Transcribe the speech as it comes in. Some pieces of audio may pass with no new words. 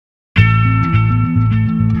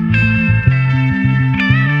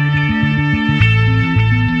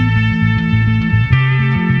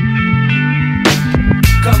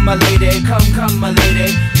lady, come my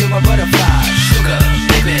lady, you're my butterfly, sugar,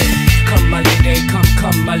 baby. Come my lady,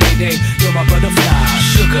 come my lady, you're my butterfly,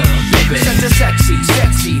 sugar, baby. Such a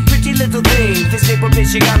sexy, pretty little thing. This April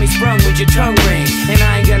bitch, you got me sprung with your tongue ring. And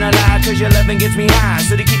I ain't gonna lie, cause your loving gets me high.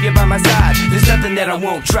 So to keep you by my side, there's nothing that I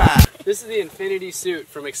won't try. This is the Infinity suit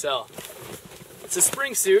from Xcel. It's a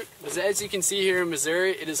spring suit, but as you can see here in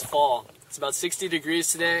Missouri, it is fall. It's about 60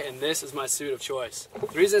 degrees today, and this is my suit of choice.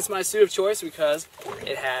 The reason it's my suit of choice is because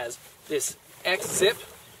it has this X zip,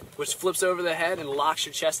 which flips over the head and locks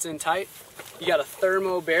your chest in tight. You got a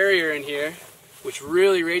thermo barrier in here, which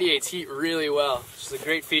really radiates heat really well, which is a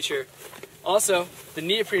great feature. Also, the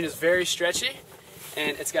neoprene is very stretchy,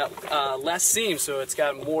 and it's got less seam, so it's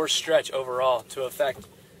got more stretch overall to affect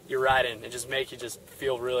your riding and just make you just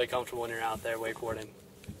feel really comfortable when you're out there wakeboarding.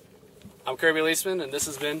 I'm Kirby Liesmann, and this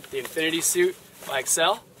has been the Infinity suit by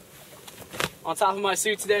Xcel. On top of my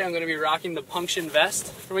suit today, I'm going to be rocking the Punction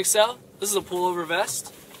vest from Xcel. This is a pullover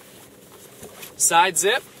vest, side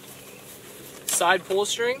zip, side pull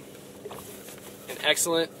string, and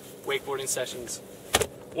excellent wakeboarding sessions.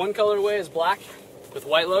 One colorway is black with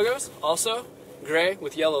white logos, also gray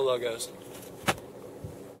with yellow logos.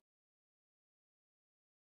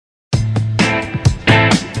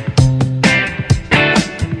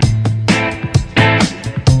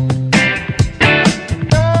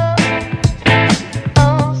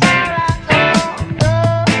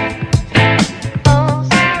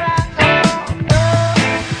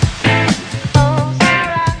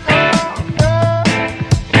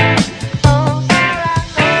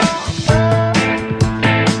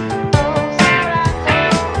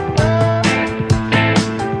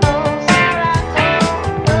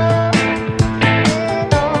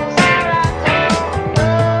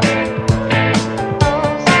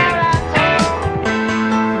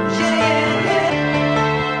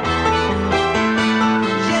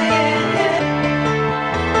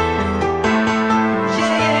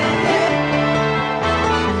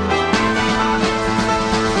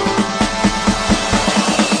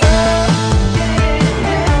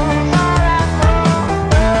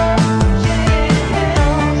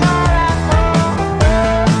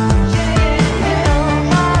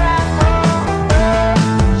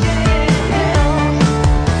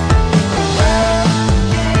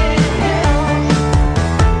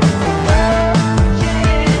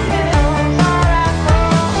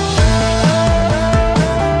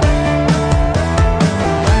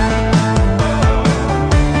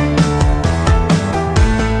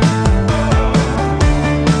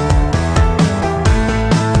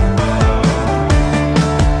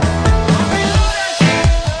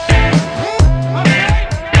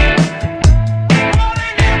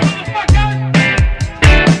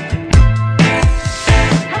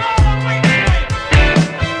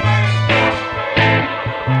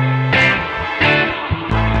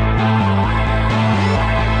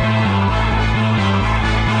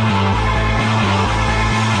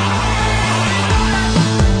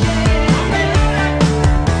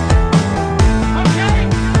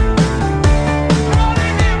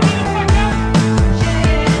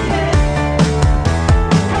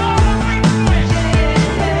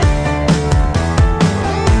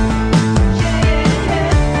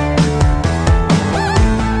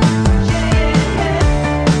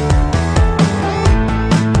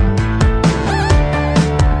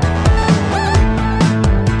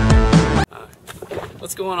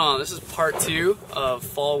 What's going on? This is part 2 of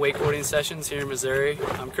fall wakeboarding sessions here in Missouri.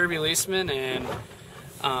 I'm Kirby Liesmann, and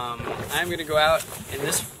I'm going to go out in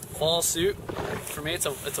this fall suit. For me, it's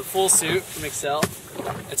a full suit from Xcel.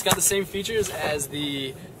 It's got the same features as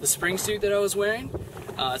the spring suit that I was wearing.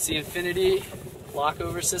 It's the Infinity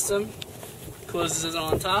lockover system, closes it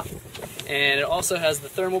on top, and it also has the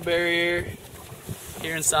thermal barrier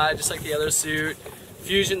here inside, just like the other suit.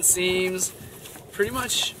 Fusion seams, pretty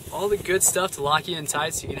much all the good stuff to lock you in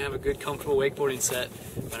tight so you can have a good, comfortable wakeboarding set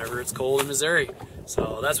whenever it's cold in Missouri.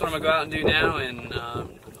 So that's what I'm gonna go out and do now, and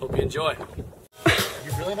hope you enjoy.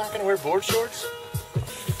 You're really not gonna wear board shorts?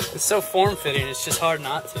 It's so form-fitting, it's just hard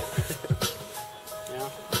not to. You know?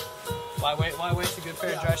 Why waste a good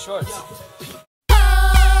pair of dry shorts?